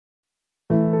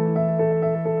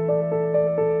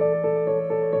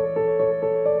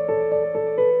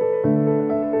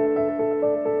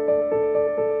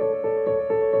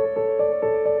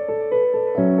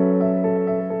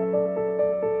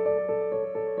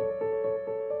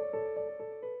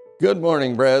Good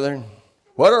morning, brethren.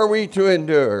 What are we to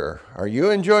endure? Are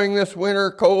you enjoying this winter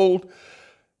cold,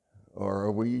 or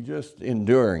are we just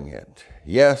enduring it?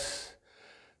 Yes,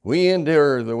 we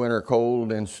endure the winter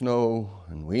cold and snow,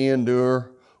 and we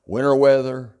endure winter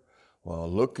weather while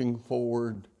looking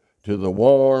forward to the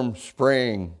warm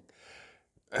spring.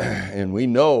 And we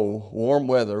know warm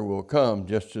weather will come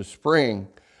just as spring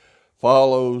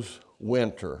follows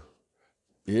winter.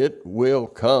 It will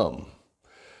come.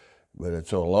 But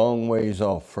it's a long ways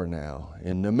off for now.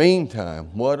 In the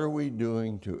meantime, what are we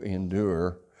doing to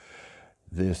endure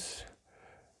this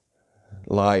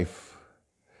life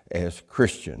as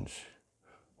Christians?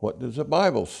 What does the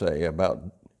Bible say about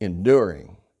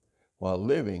enduring while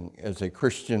living as a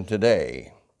Christian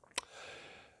today?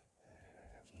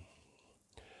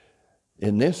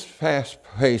 In this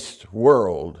fast-paced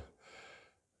world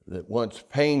that wants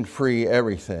pain-free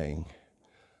everything,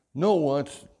 no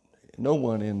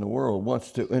one in the world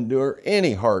wants to endure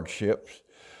any hardships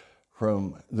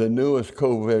from the newest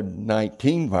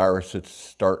COVID-19 virus that's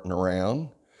starting around.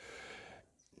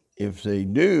 If they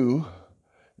do,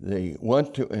 they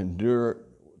want to endure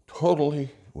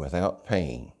totally without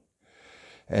pain.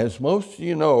 As most of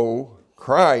you know,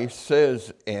 Christ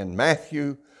says in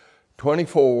Matthew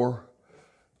 24,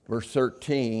 verse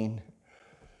 13,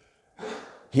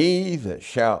 "He that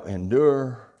shall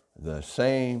endure the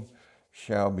same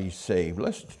shall be saved."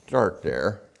 Let's start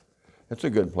there. That's a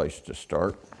good place to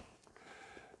start.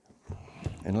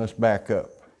 And let's back up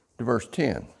to verse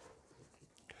 10.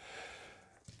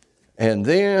 "And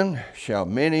then shall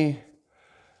many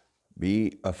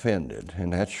be offended,"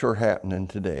 and that's sure happening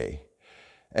today,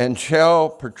 "and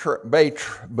shall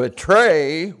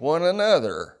betray one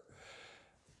another,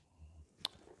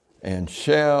 and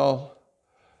shall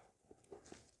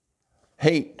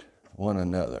hate one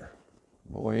another."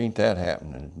 Boy, ain't that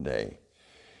happening today.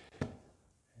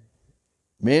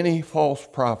 "Many false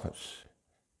prophets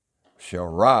shall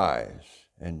rise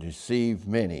and deceive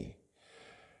many.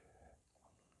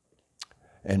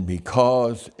 And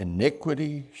because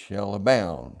iniquity shall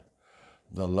abound,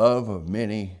 the love of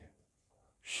many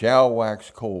shall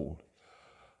wax cold.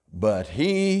 But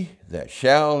he that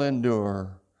shall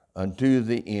endure unto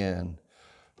the end,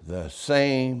 the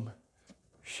same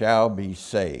shall be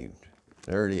saved."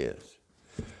 There it is.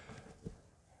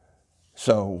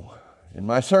 So, in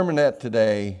my sermonette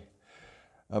today,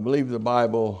 I believe the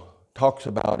Bible talks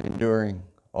about enduring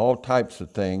all types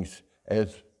of things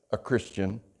as a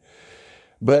Christian,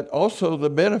 but also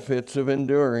the benefits of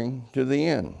enduring to the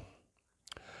end.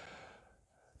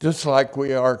 Just like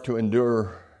we are to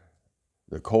endure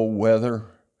the cold weather,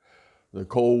 the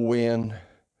cold wind,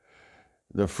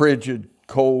 the frigid,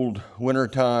 cold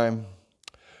wintertime,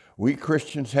 we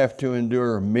Christians have to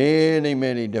endure many,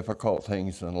 many difficult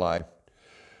things in life.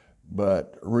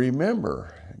 But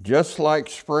remember, just like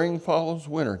spring follows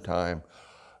wintertime,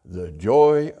 the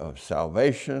joy of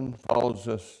salvation follows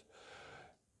us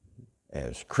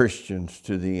as Christians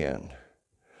to the end.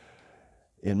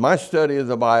 In my study of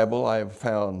the Bible, I have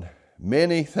found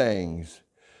many things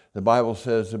the Bible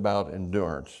says about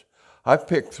endurance. I've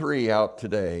picked 3 out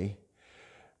today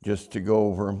just to go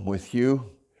over them with you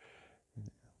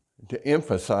to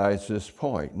emphasize this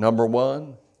point. Number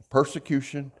 1,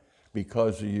 persecution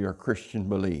because of your Christian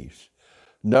beliefs.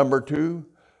 Number 2,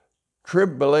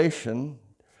 tribulation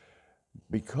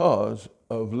because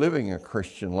of living a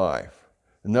Christian life.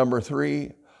 Number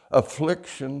 3,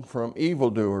 affliction from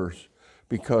evildoers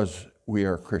because we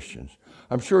are Christians.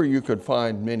 I'm sure you could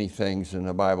find many things in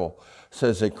the Bible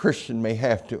says a Christian may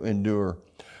have to endure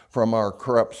from our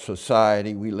corrupt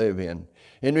society we live in.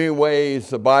 In many ways,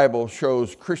 the Bible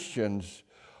shows Christians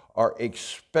are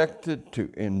expected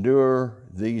to endure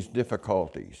these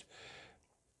difficulties.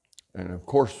 And of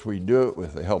course, we do it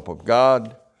with the help of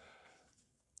God,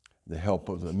 the help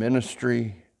of the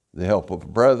ministry, the help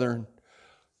of brethren,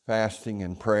 fasting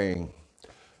and praying,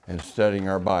 and studying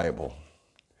our Bible.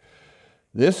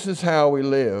 This is how we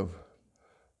live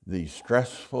these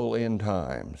stressful end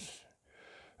times.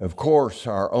 Of course,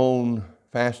 our own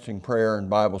fasting, prayer, and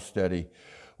Bible study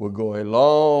will go a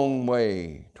long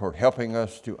way toward helping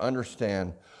us to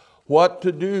understand what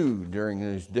to do during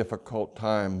these difficult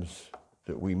times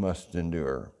that we must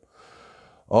endure.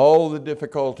 All the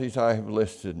difficulties I have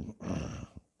listed,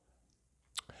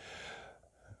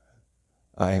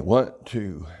 I want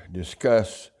to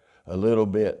discuss a little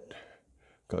bit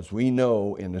because we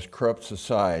know in this corrupt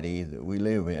society that we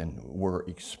live in, we're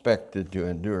expected to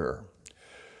endure.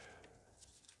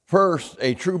 First,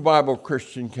 a true Bible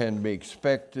Christian can be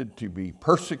expected to be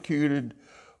persecuted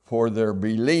for their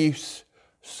beliefs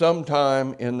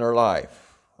sometime in their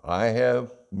life. I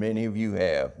have many of you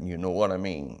have, and you know what I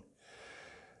mean.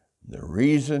 The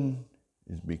reason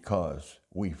is because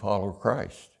we follow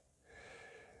Christ,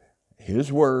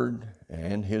 His word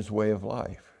and His way of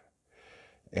life.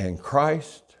 And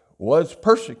Christ was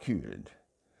persecuted,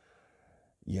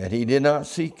 yet He did not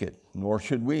seek it, nor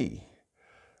should we.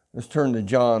 Let's turn to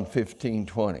John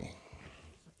 15:20.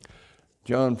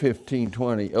 John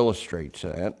 15:20 illustrates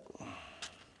that.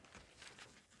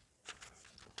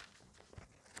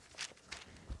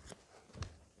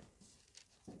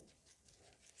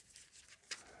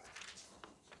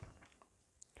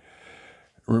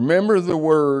 Remember the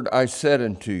word I said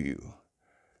unto you,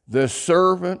 the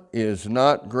servant is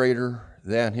not greater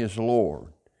than his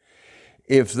Lord.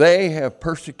 If they have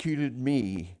persecuted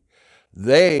me,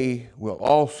 they will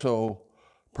also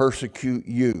persecute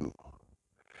you.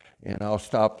 And I'll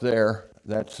stop there.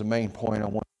 That's the main point I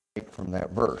want to make from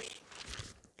that verse.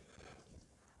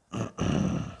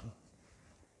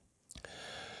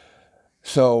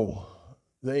 So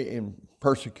they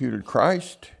persecuted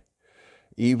Christ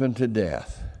even to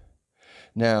death.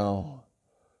 Now,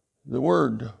 the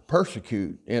word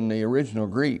persecute in the original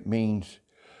Greek means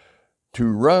to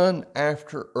run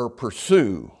after or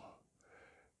pursue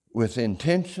with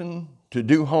intention to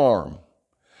do harm.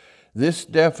 This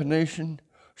definition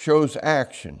shows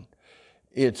action.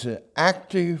 It's an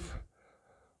active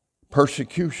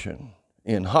persecution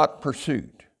in hot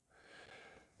pursuit.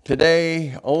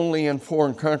 Today, only in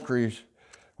foreign countries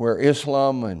where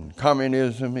Islam and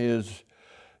communism is,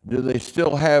 do they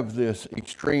still have this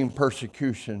extreme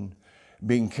persecution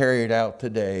being carried out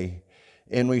today.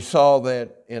 And we saw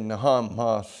that in the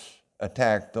Hamas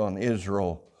attack on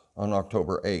Israel on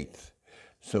October 8th.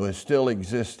 So it still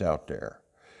exists out there.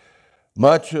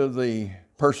 Much of the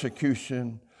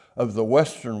persecution of the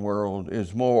Western world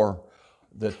is more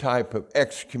the type of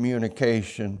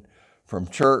excommunication from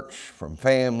church, from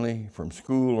family, from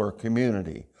school or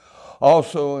community.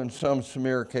 Also, in some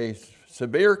severe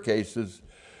cases,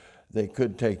 they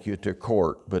could take you to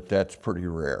court, but that's pretty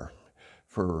rare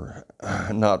for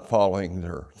not following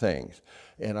their things.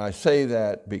 And I say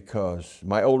that because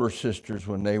my older sisters,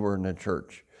 when they were in the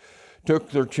church,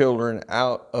 took their children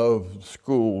out of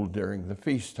school during the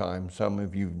feast time. Some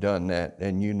of you have done that,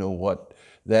 and you know what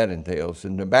that entails.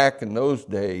 And back in those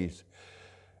days,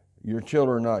 your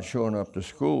children not showing up to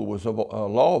school was a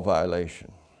law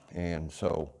violation. And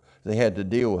so they had to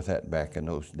deal with that back in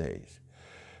those days.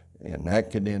 And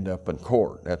that could end up in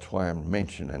court. That's why I'm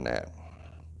mentioning that.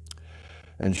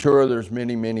 And sure, there's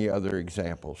many, many other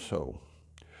examples. So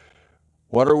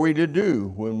what are we to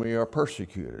do when we are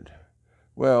persecuted?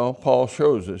 Well, Paul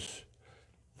shows us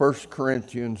 1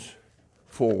 Corinthians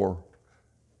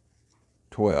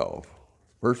 4:12.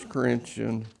 1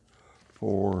 Corinthians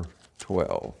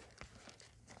 4:12.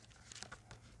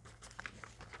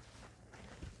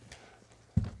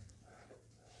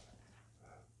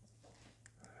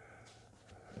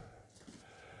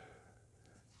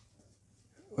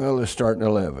 Well, let's start in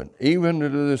 11. Even to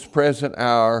this present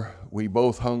hour, we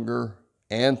both hunger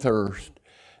and thirst,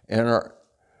 and are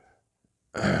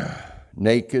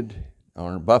naked,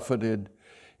 are buffeted,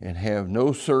 and have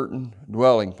no certain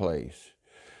dwelling place,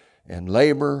 and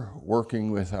labor, working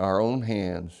with our own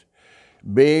hands.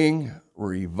 Being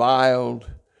reviled,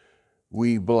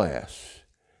 we bless.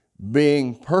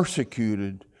 Being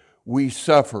persecuted, we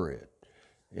suffer it.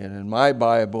 And in my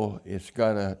Bible, it's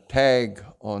got a tag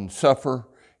on suffer.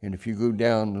 And if you go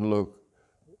down and look,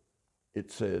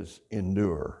 it says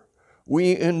endure.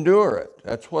 We endure it.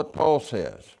 That's what Paul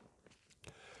says.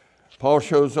 Paul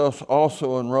shows us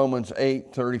also in Romans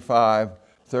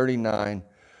 8:35-39,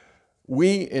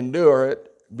 we endure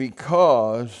it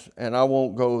because, and I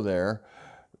won't go there,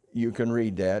 you can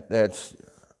read that. That's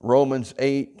Romans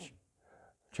 8,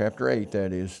 chapter 8,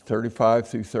 that is,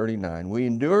 35-39. We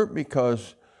endure it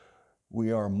because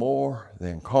we are more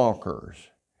than conquerors.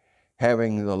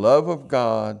 Having the love of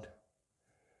God,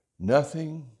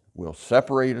 nothing will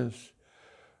separate us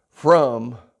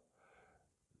from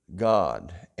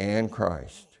God and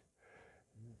Christ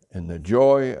and the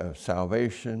joy of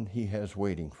salvation He has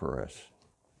waiting for us.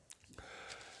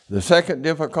 The second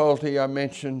difficulty I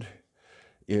mentioned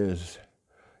is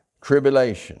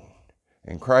tribulation.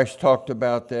 And Christ talked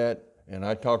about that, and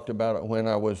I talked about it when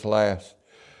I was last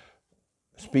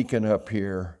speaking up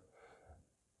here.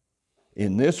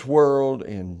 In this world,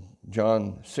 in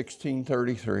John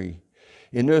 16:33,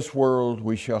 in this world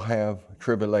we shall have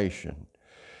tribulation.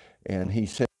 And He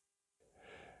said,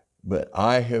 but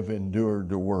I have endured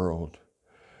the world.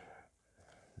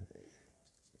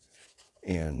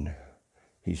 And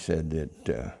He said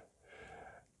that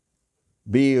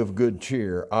Be of good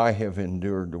cheer. I have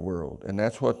endured the world. And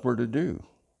that's what we're to do.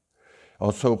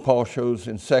 Also, Paul shows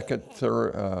in 2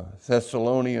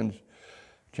 Thessalonians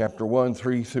chapter 1,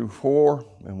 3 through 4,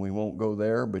 and we won't go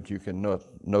there, but you can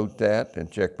note that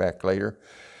and check back later,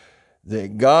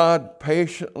 that God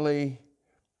patiently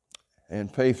and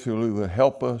faithfully will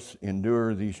help us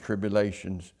endure these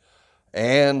tribulations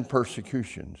and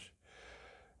persecutions.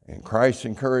 And Christ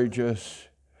encouraged us,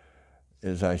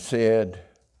 as I said,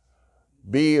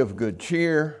 be of good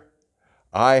cheer.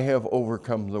 I have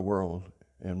overcome the world,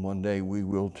 and one day we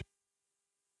will too.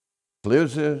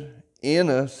 Lives in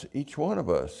us, each one of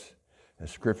us,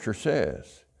 as Scripture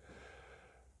says.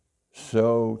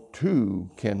 So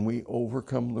too can we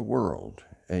overcome the world.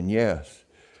 And yes,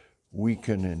 we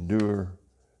can endure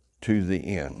to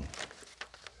the end.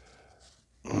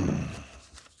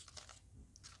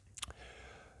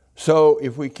 So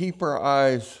if we keep our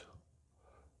eyes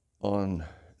on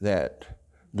that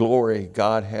glory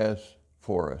God has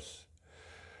for us,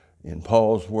 in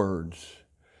Paul's words,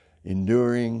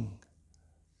 enduring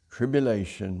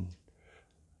tribulation,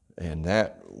 and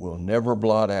that will never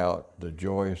blot out the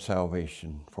joy of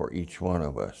salvation for each one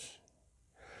of us.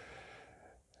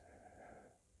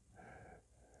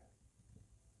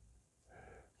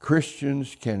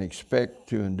 Christians can expect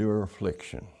to endure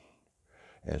affliction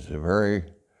as a very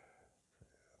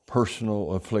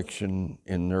personal affliction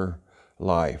in their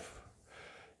life.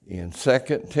 In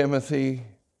 2 Timothy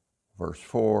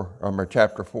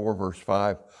chapter 4, verse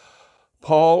 5,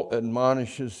 Paul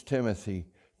admonishes Timothy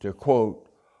to, quote,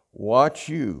 watch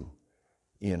you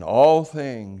in all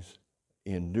things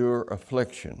endure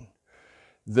affliction.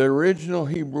 The original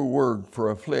Hebrew word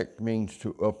for afflict means to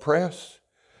oppress,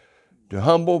 to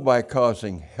humble by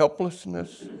causing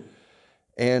helplessness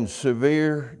and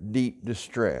severe, deep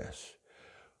distress.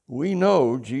 We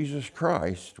know Jesus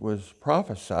Christ was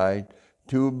prophesied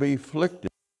to be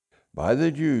afflicted by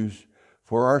the Jews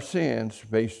for our sins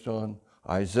based on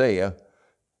Isaiah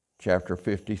chapter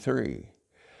 53.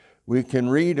 We can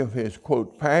read of his,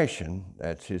 quote, passion,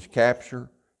 that's his capture,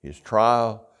 his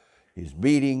trial, his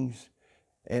beatings,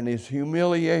 and his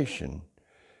humiliation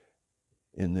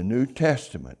in the New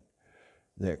Testament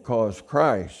that caused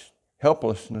Christ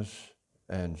helplessness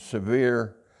and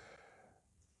severe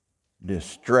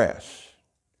distress,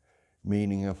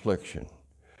 meaning affliction.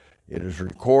 It is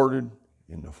recorded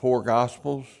in the four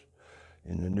Gospels,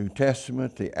 in the New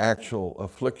Testament, the actual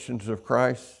afflictions of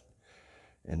Christ,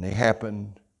 and they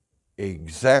happened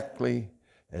exactly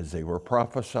as they were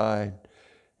prophesied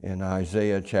in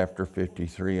Isaiah chapter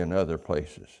 53 and other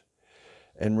places.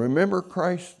 And remember,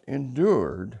 Christ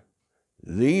endured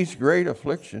these great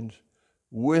afflictions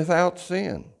without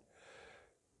sin,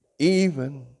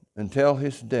 even until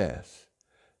his death.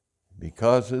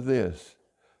 Because of this,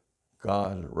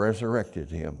 God resurrected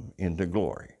him into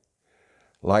glory.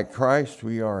 Like Christ,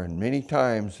 we are in many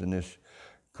times in this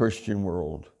Christian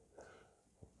world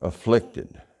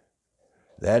afflicted.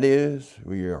 That is,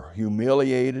 we are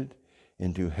humiliated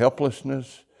into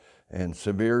helplessness and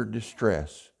severe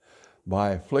distress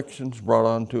by afflictions brought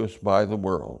onto us by the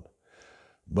world.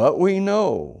 But we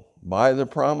know by the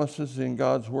promises in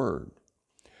God's Word,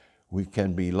 we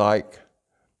can be like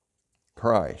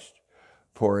Christ.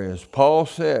 For as Paul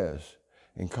says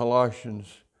in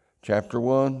Colossians chapter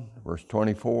 1, verse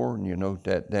 24, and you note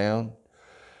that down,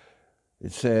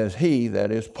 it says, he,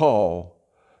 that is Paul,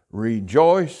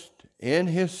 rejoiced in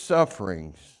his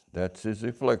sufferings, that's his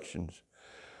afflictions,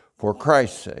 for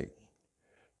Christ's sake,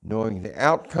 knowing the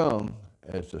outcome,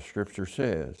 as the Scripture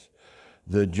says,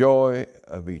 the joy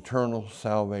of eternal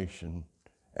salvation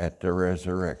at the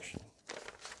resurrection.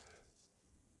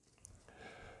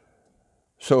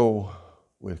 So,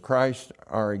 with Christ,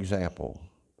 our example,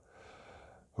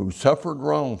 who suffered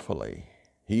wrongfully,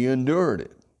 he endured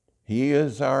it. He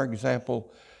is our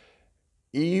example,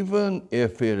 even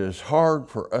if it is hard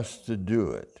for us to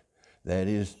do it, that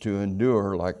is, to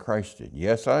endure like Christ did.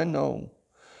 Yes, I know,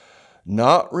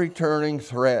 not returning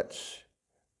threats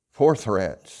for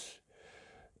threats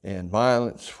and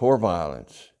violence for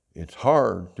violence. It's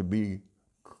hard to be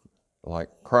like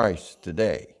Christ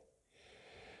today.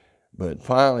 But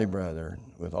finally,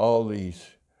 brethren, with all these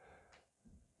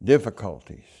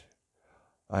difficulties,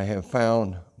 I have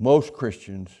found most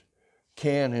Christians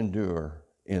can endure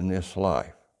in this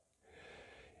life.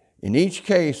 In each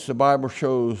case, the Bible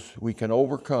shows we can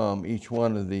overcome each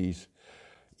one of these,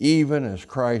 even as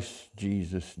Christ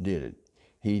Jesus did it.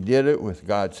 He did it with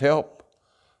God's help,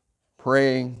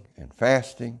 praying and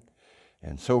fasting,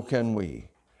 and so can we.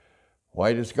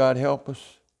 Why does God help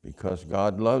us? Because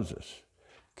God loves us,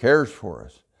 cares for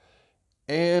us,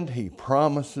 and he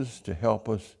promises to help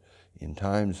us in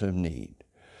times of need.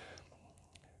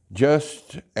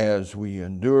 Just as we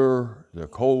endure the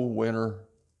cold winter,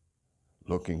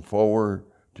 looking forward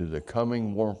to the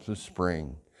coming warmth of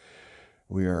spring,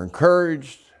 we are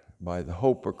encouraged by the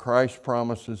hope of Christ's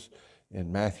promises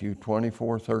in Matthew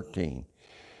 24:13.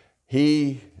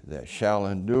 He that shall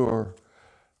endure,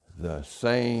 the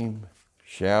same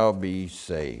shall be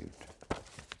saved.